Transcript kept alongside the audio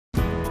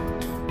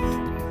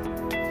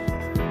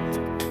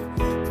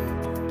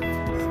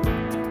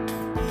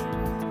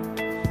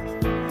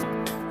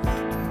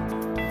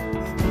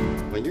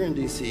you're in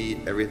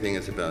DC, everything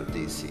is about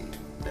DC.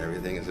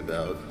 Everything is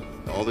about,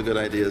 all the good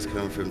ideas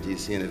come from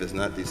DC, and if it's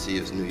not DC,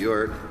 it's New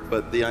York.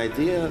 But the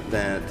idea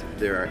that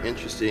there are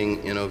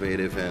interesting,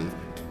 innovative, and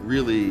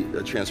really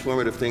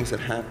transformative things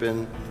that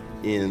happen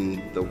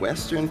in the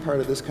western part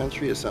of this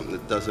country is something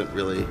that doesn't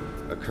really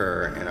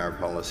occur in our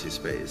policy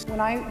space.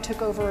 When I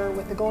took over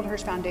with the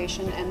Goldhirsh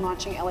Foundation and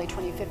launching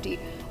LA2050,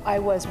 I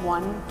was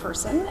one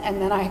person, and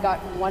then I got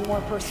one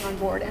more person on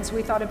board. And so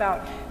we thought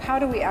about how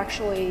do we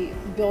actually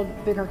build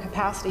bigger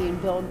capacity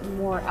and build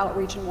more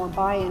outreach and more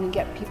buy-in and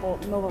get people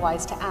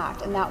mobilized to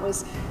act. And that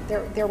was,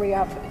 there we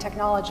have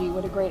technology,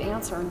 what a great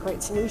answer and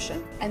great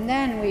solution. And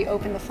then we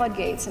opened the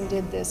floodgates and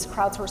did this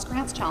crowdsourced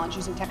grants challenge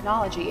using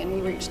technology, and we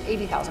reached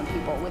 80,000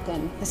 people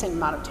within the same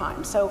amount of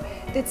time. So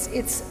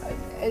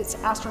it's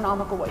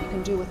astronomical what you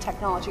can do with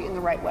technology in the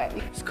right way.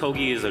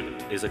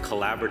 COGI is a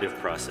collaborative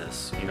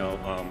process. You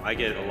know, I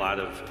get a lot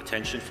of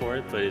attention for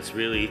it, but it's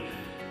really,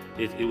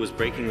 it was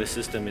breaking the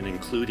system and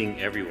including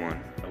everyone.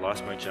 I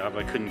lost my job,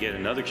 I couldn't get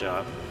another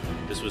job.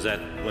 This was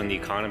when the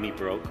economy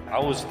broke. I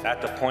was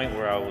at the point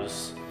where I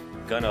was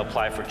gonna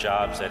apply for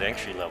jobs at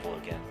entry level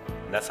again,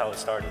 and that's how it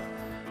started.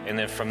 And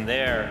then from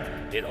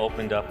there, it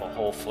opened up a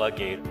whole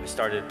floodgate. I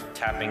started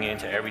tapping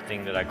into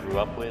everything that I grew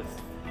up with.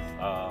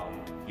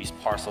 We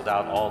parceled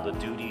out all the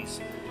duties,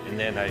 and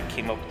then I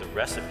came up with a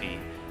recipe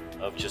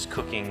of just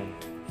cooking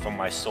from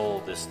my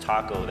soul this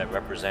taco that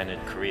represented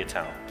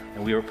Koreatown.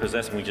 And we were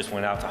possessed, and we just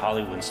went out to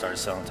Hollywood and started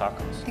selling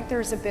tacos. I think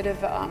there's a bit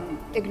of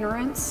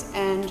ignorance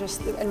and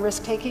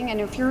risk-taking,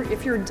 and if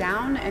you're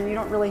down and you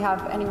don't really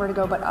have anywhere to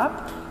go but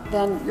up,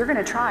 then you're going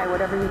to try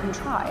whatever you can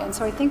try. And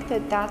so I think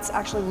that that's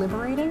actually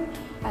liberating,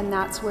 and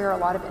that's where a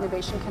lot of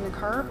innovation can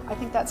occur. I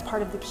think that's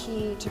part of the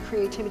key to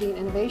creativity and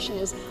innovation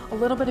is a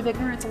little bit of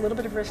ignorance, a little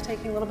bit of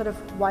risk-taking, a little bit of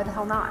why the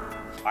hell not.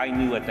 I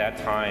knew at that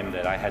time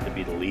that I had to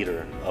be the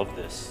leader of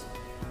this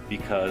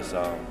because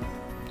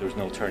there was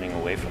no turning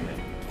away from it.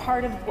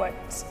 Part of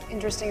what's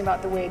interesting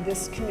about the way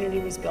this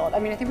community was built, I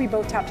mean, I think we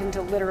both tapped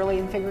into literally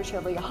and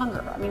figuratively a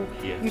hunger. I mean,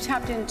 yes. You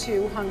tapped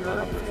into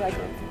hunger, like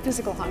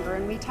physical hunger,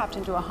 and we tapped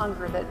into a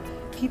hunger that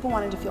people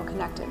wanted to feel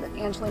connected, that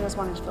Angelinos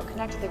wanted to feel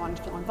connected, they wanted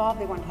to feel involved,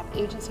 they wanted to have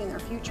agency in their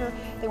future,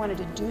 they wanted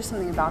to do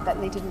something about that,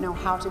 and they didn't know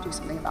how to do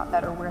something about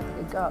that or where they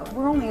could go.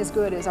 We're only as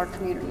good as our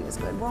community is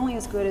good. We're only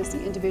as good as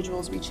the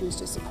individuals we choose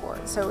to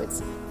support. So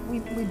we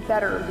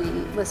better be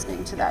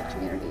listening to that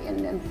community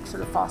and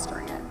sort of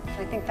fostering it.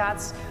 I think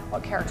that's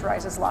what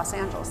characterizes Los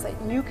Angeles, that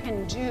you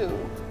can do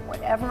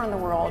whatever in the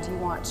world you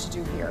want to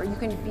do here. You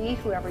can be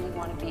whoever you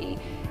want to be.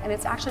 And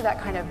it's actually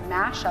that kind of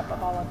mashup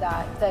of all of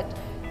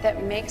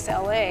that makes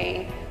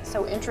LA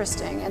so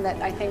interesting, and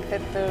that I think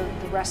that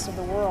the rest of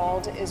the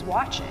world is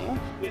watching.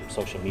 With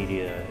social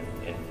media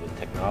and with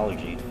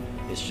technology,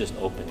 it's just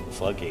opened the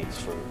floodgates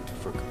for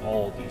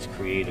all these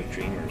creative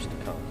dreamers to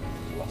come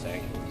to Los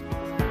Angeles.